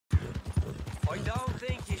I don't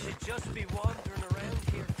think you should just be wandering around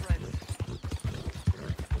here, friend.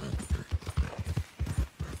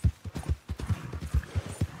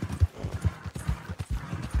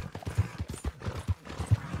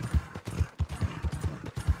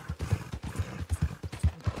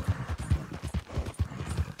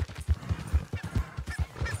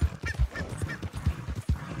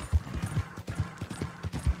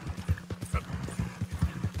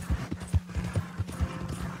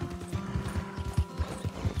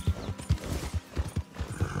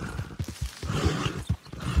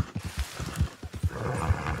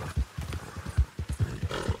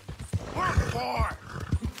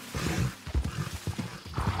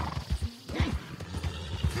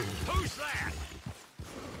 Who's that?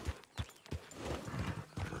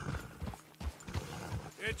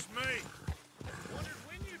 It's me. Wondered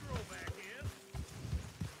when you drove back in.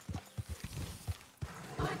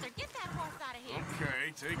 Arthur, get that horse out of here. Okay,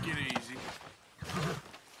 take it easy.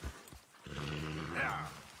 Yeah.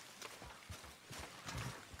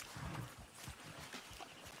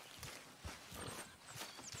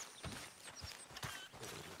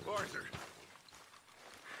 Arthur.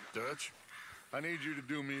 Dutch, I need you to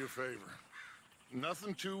do me a favor.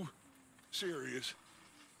 Nothing too serious.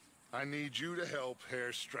 I need you to help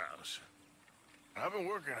Herr Strauss. I've been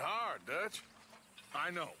working hard, Dutch.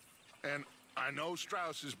 I know. And I know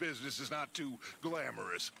Strauss's business is not too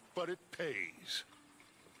glamorous, but it pays.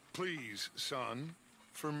 Please, son,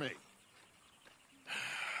 for me.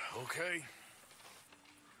 Okay.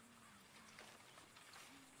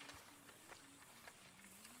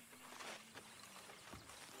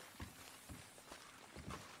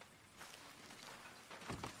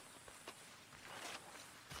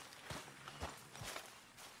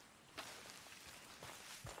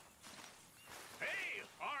 Hey,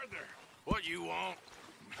 Arthur. What you want?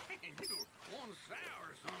 You one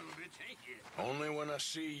sour son of a bitch, ain't you? Only when I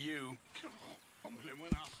see you. Only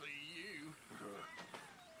when I see you.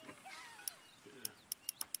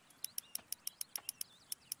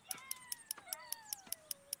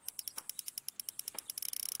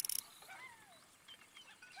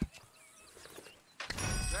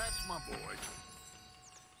 That's my boy.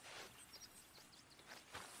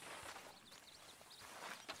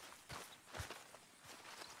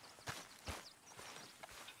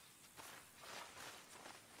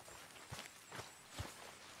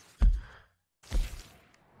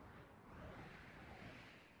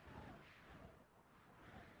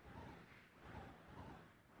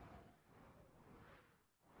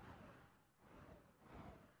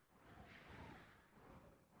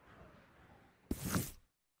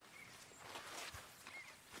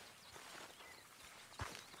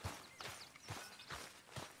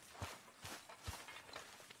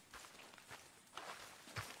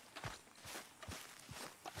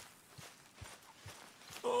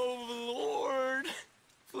 Oh, Lord.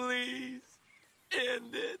 Please.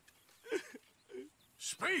 End it.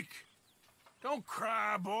 Speak. Don't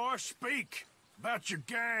cry, boy. Speak about your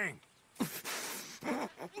gang.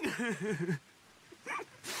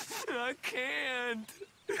 I can't.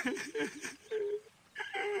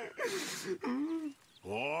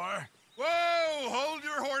 Boy. Whoa! Hold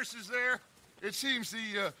your horses there. It seems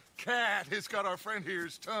the cat has got our friend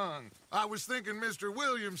here's tongue. I was thinking Mr.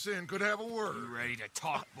 Williamson could have a word. You ready to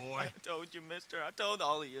talk, boy? I told you, mister. I told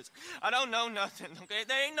all of you. I don't know nothing, okay?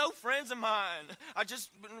 They ain't no friends of mine. I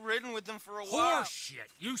just been ridden with them for a while. Horse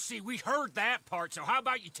shit. You see, we heard that part, so how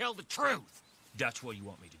about you tell the truth? Dutch, what do you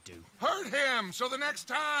want me to do? Hurt him, so the next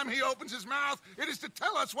time he opens his mouth, it is to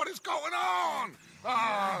tell us what is going on.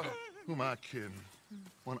 Ah, who am I kidding?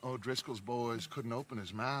 One of O'Driscoll's boys couldn't open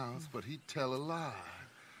his mouth, but he'd tell a lie.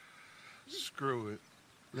 Screw it.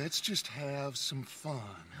 Let's just have some fun.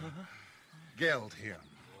 Geld him.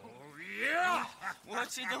 Yeah!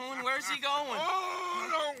 What's he doing? Where's he going?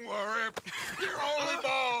 Oh, don't worry. You're only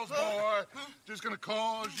balls, boy. Just gonna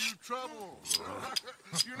cause you trouble.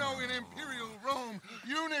 You know, in Imperial Rome,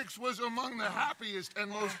 eunuchs was among the happiest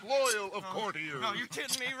and most loyal of courtiers. No, you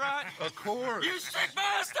kidding me, right? Of course. You sick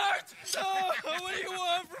bastards! Oh, what do you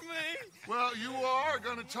want from me? Well, you are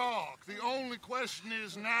gonna talk. The only question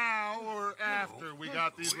is now or after we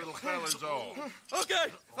got these little fellas off.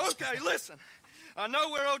 Okay, listen. I know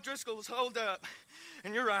where O'Driscoll's holed up,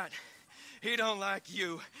 and you're right. He don't like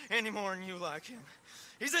you any more than you like him.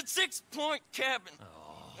 He's at 6 Point Cabin.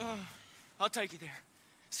 I'll take you there.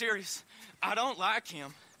 Serious, I don't like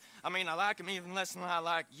him. I mean, I like him even less than I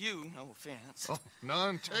like you, no offense. Oh,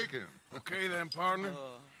 none taken. Okay then, partner.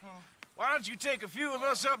 Why don't you take a few of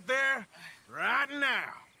us up there right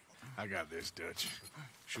now? I got this, Dutch.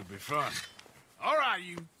 Should be fun. All right,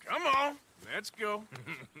 you. Come on. Let's go.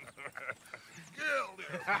 killed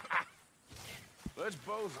him. Let's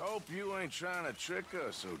both hope you ain't trying to trick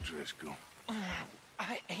us, O'Driscoll.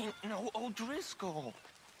 I ain't no O'Driscoll.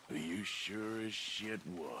 You sure as shit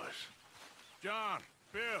was. John,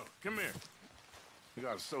 Bill, come here. We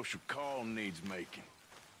got a social call needs making.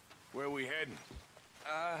 Where we heading?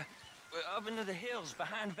 We're up into the hills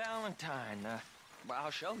behind Valentine. Well,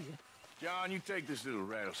 I'll show you. John, you take this little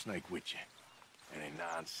rattlesnake with you. Any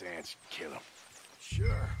nonsense, kill him.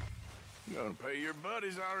 Sure. You're gonna pay your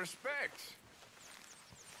buddies our respects.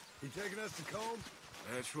 He taking us to Combs?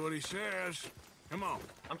 That's what he says. Come on.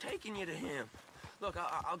 I'm taking you to him. Look,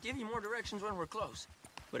 I'll give you more directions when we're close.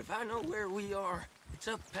 But if I know where we are, it's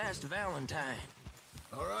up past Valentine.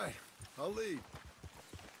 All right, I'll lead.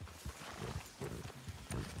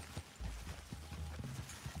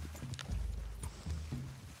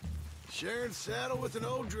 Sharing saddle with an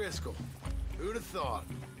O'Driscoll. Who'd have thought?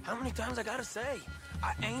 How many times I gotta say?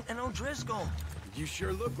 I ain't an O'Driscoll. You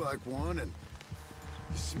sure look like one, and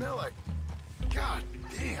you smell like... God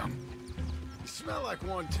damn. You smell like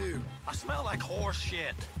one, too. I smell like horse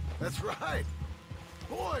shit. That's right.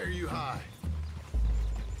 Boy, are you high.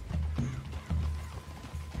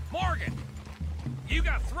 Morgan! You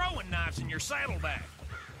got throwing knives in your saddlebag.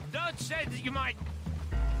 Dud said that you might...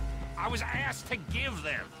 I was asked to give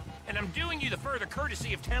them, and I'm doing you the further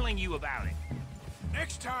courtesy of telling you about it.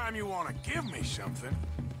 Next time you want to give me something,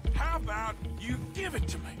 how about you give it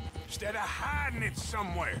to me, instead of hiding it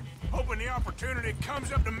somewhere, hoping the opportunity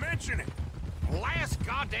comes up to mention it? Last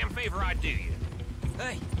goddamn favor I do you.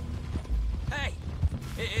 Hey! Hey!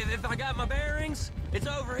 If I got my bearings, it's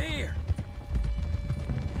over here.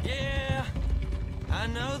 Yeah, I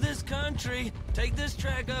know this country. Take this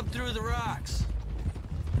track up through the rocks.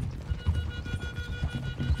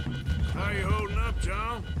 How you holding up,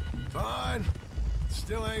 John? Fine.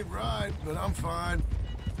 Still ain't right, but I'm fine.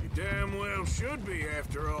 You damn well should be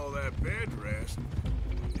after all that bed rest.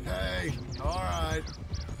 Hey, all right.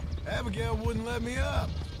 Abigail wouldn't let me up.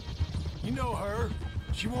 You know her.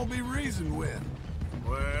 She won't be reasoned with.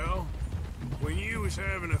 Well, when you was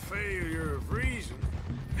having a failure of reason,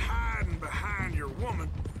 hiding behind your woman,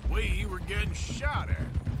 we were getting shot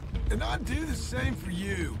at. And I'd do the same for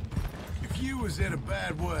you, if you was in a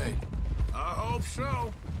bad way. I hope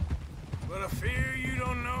so. But I fear you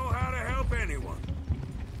don't know how to help anyone.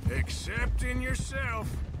 Except in yourself.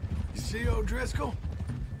 You see, O'Driscoll?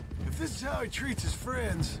 If this is how he treats his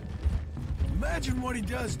friends, imagine what he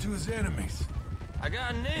does to his enemies. I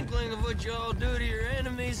got an inkling of what you all do to your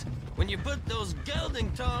enemies when you put those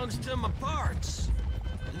gelding tongs to my parts.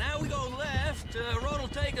 Now we go left, road'll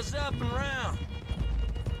take us up and round.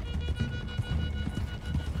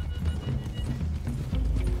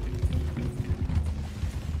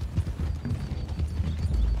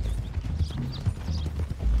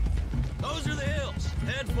 Those are the hills.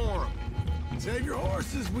 Head for them. Save your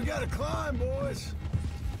horses, we gotta climb, boys.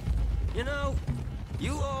 You know,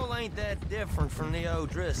 you all ain't that different from the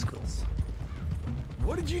O'Driscolls.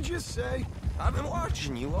 What did you just say? I've been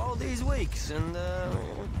watching you all these weeks, and,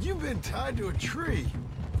 You've been tied to a tree.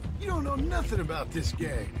 You don't know nothing about this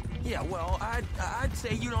gang. yeah, well, I'd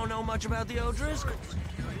say you don't know much about the O'Driscolls.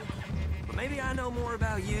 But maybe I know more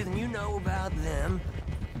about you than you know about them,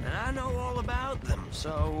 and I know all about them,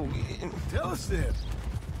 so... Tell us then,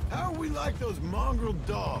 how are we like those mongrel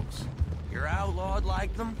dogs? You're outlawed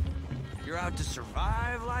like them? You're out to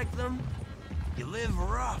survive like them? You live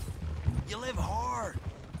rough. You live hard.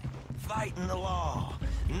 Fighting the law,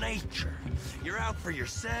 nature. You're out for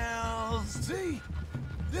yourselves. See?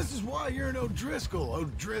 This is why you're an O'Driscoll,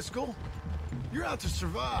 O'Driscoll. You're out to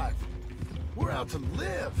survive. We're out to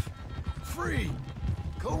live. Free.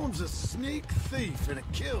 Cole's a sneak thief and a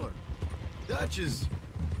killer. Dutch is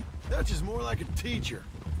more like a teacher.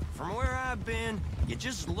 From where I've been, you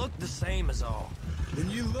just look the same as all. And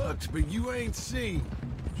you looked, but you ain't seen.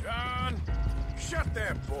 John, shut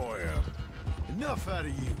that boy up. Enough out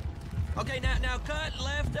of you. Okay, now cut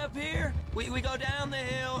left up here. We go down the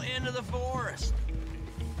hill into the forest.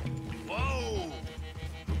 Whoa!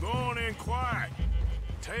 We're going in quiet.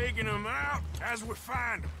 Taking them out as we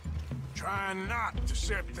find them. Trying not to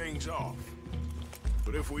set things off.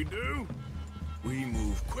 But if we do, we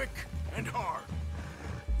move quick and hard.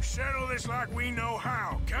 We settle this like we know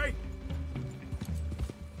how, okay?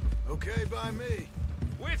 Okay by me.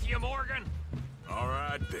 With you, Morgan. All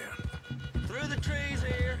right, then. Through the trees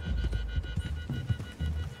here.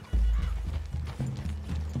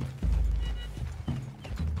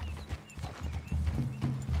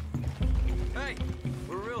 Hey,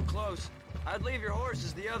 we're real close. I'd leave your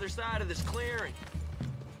horses the other side of this clearing.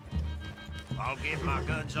 I'll get my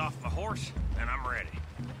guns off my horse, and I'm ready.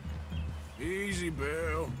 Easy,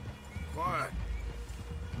 Bill. Quiet.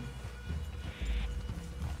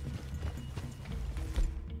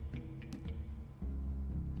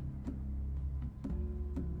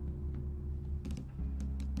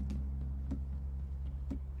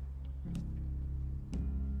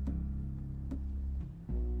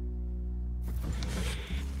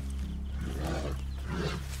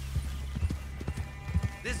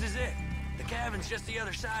 This is it. The cabin's just the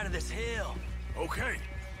other side of this hill. Okay.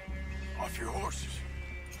 Off your horses.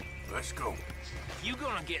 Let's go. You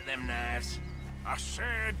gonna get them knives? I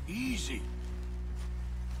said easy.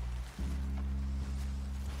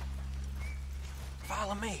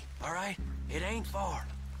 Follow me, all right? It ain't far.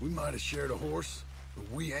 We might have shared a horse, but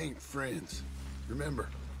we ain't friends. Remember,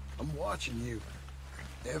 I'm watching you.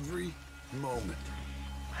 Every moment.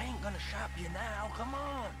 I ain't gonna shop you now, come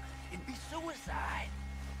on. It'd be suicide.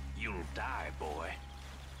 You'll die, boy.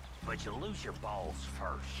 But you'll lose your balls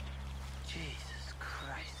first. Jesus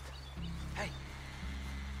Christ. Hey,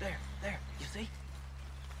 there, you see?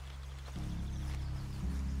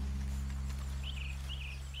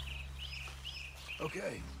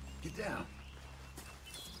 Okay, get down.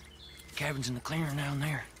 Cabin's in the clearing down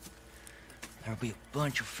there. There'll be a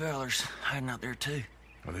bunch of fellers hiding out there too.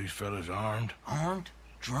 Are these fellas armed? Armed,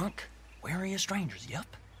 drunk, wary of strangers,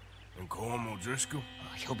 yup. And Colm O'Driscoll?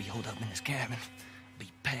 He'll be holed up in his cabin.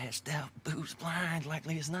 Be passed out, booze blind,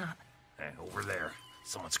 likely as not. Hey, over there.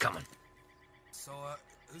 Someone's coming. So,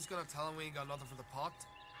 who's gonna tell him we ain't got nothing for the pot?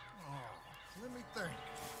 Oh, let me think.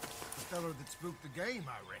 The feller that spooked the game,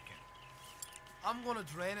 I reckon. I'm gonna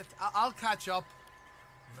drain it. I'll catch up.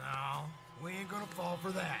 No, we ain't gonna fall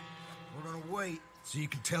for that. We're gonna wait so you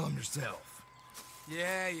can tell him yourself.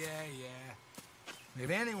 Yeah. If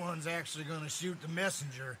anyone's actually gonna shoot the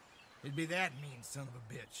messenger, it'd be that mean son of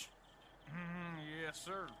a bitch. Yes,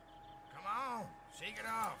 sir. Come on, shake it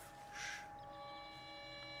off.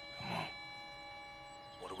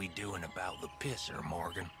 What are we doing about the pisser,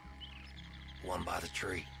 Morgan? One by the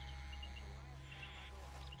tree.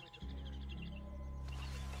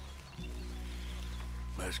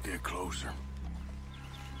 Let's get closer.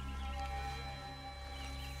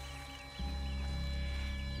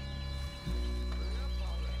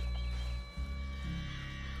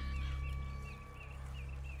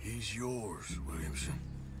 He's yours, Williamson.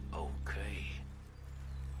 Okay.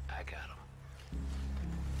 I got him.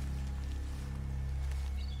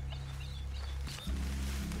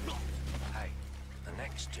 Hey, the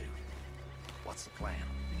next two. What's the plan?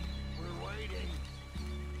 We're waiting.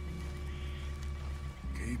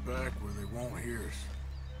 Keep back where they won't hear us.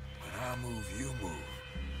 When I move, you move.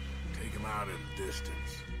 Take them out at a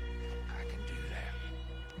distance. I can do that.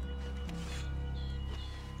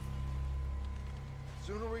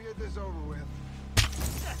 Sooner we get this over with.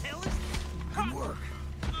 What the hell is... Good work.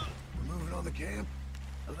 We're moving on the camp.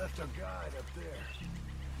 I left our guide up there.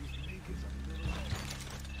 He's meek as a little lamb.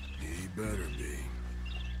 He better be.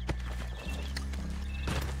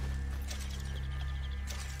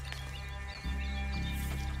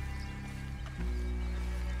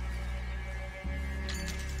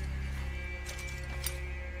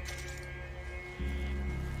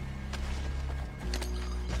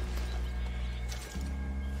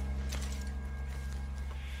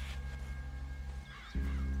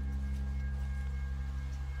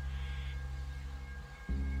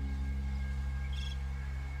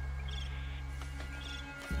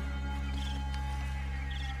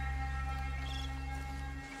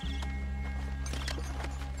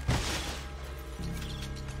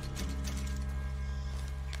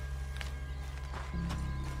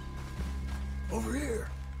 Over here.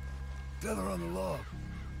 Feather on the log.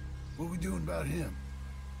 What we doing about him?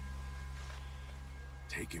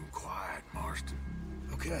 Take him quiet, Marston.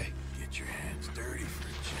 Okay. Get your hands dirty for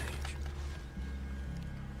a change.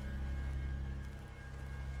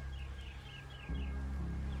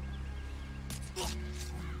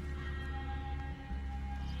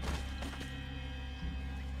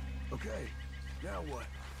 Okay. Now what?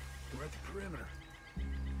 We're at the perimeter.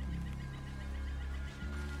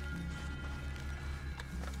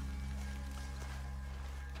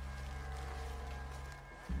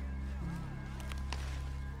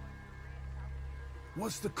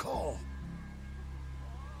 What's the call?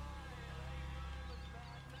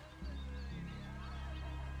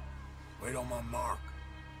 Wait on my mark.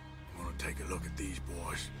 I'm gonna take a look at these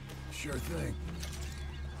boys. Sure thing.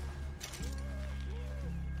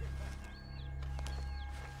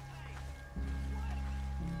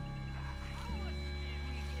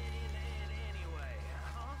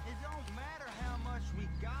 It don't matter how much we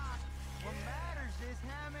got. What matters is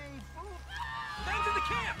how many fools. Down to the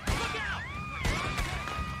camp! Look out!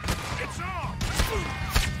 It's on!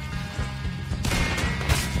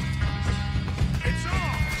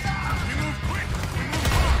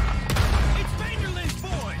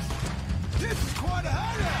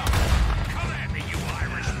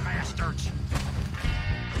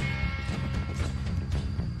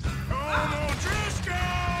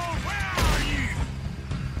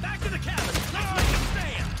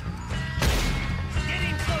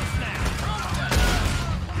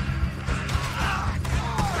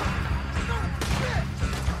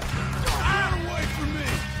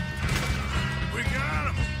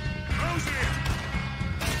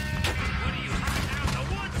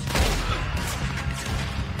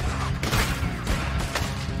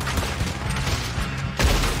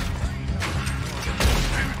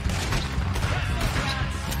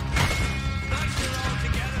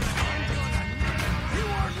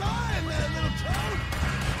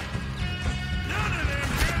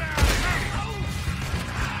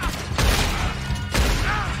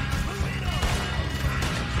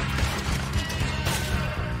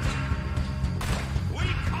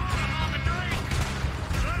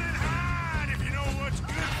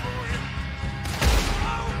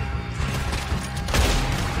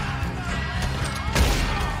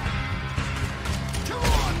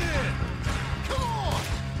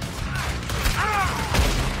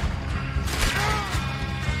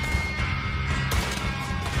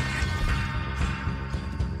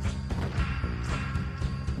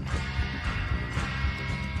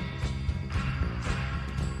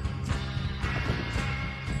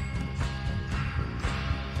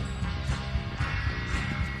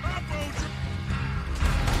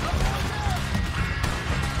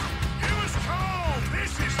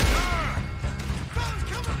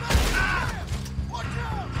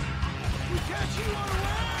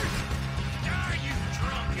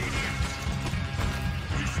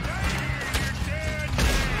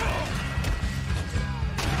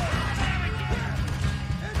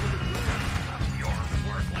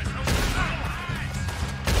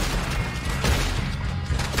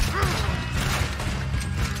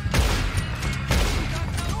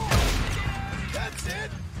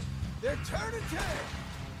 They're turning tail!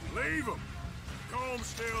 Leave them. Comb's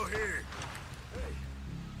still here. Hey,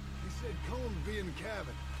 he said Combs be in the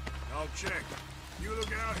cabin. I'll check. You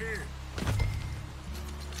look out here.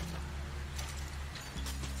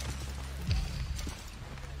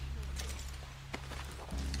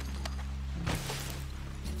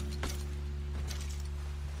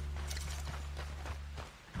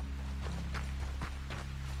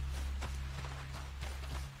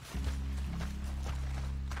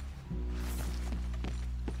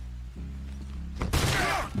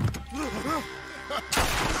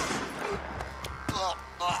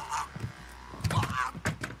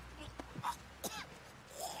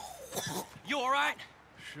 You all right?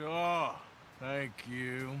 Sure. Thank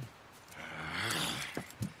you.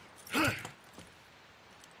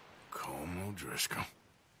 Colm O'Driscoll.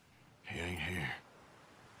 He ain't here.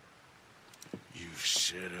 You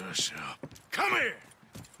set us up. Come here!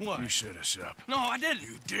 What? You set us up. No, I didn't.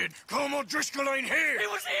 You did. Colm O'Driscoll ain't here! He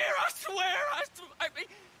was here, I swear! I mean,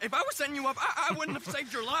 if I was setting you up, I wouldn't have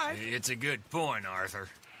saved your life. It's a good point, Arthur.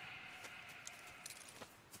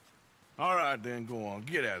 All right, then, go on.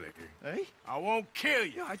 Get out of here. Hey? I won't kill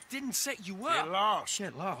you. No, I didn't set you up. Get lost.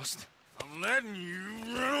 Get lost. I'm letting you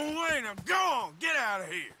run away. Now go on. Get out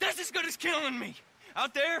of here. That's as good as killing me.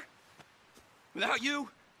 Out there, without you,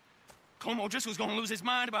 Colm O'Driscoll's gonna lose his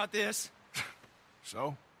mind about this.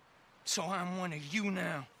 So? So I'm one of you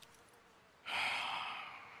now.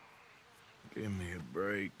 Give me a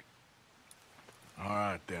break. All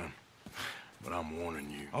right, then. But I'm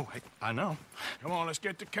warning you. Oh, I know. Come on, let's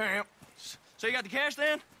get to camp. So you got the cash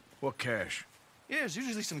then? What cash? Yeah, there's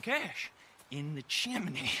usually some cash in the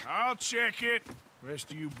chimney. I'll check it.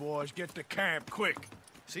 Rest of you boys, get to camp, quick.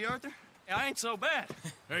 See, Arthur? I ain't so bad.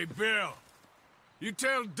 Hey, Bill. You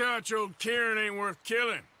tell Dutch old Kieran ain't worth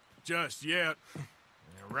killing. Just yet.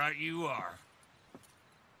 Right you are.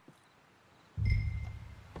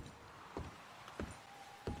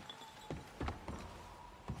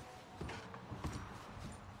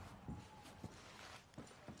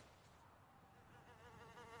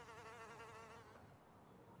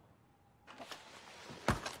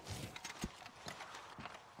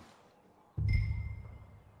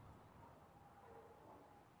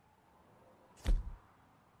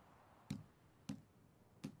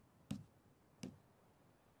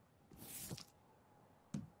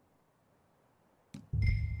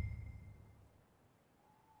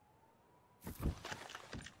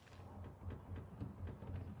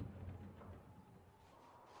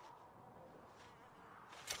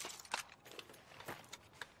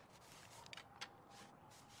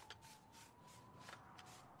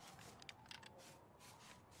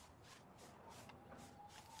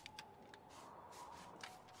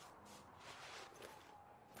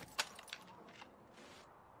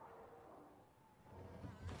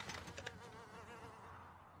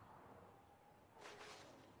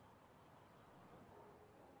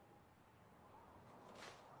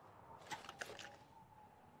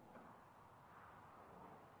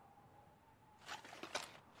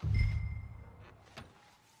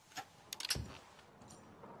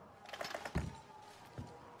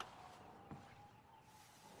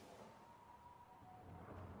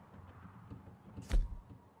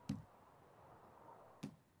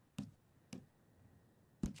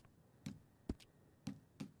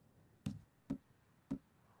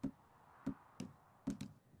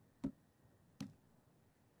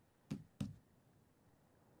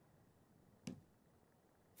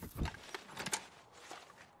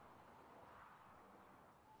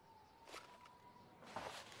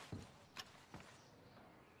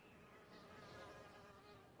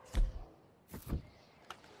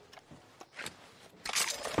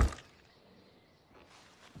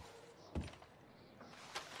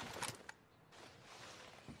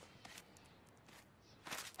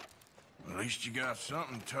 At least you got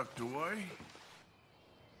something tucked away.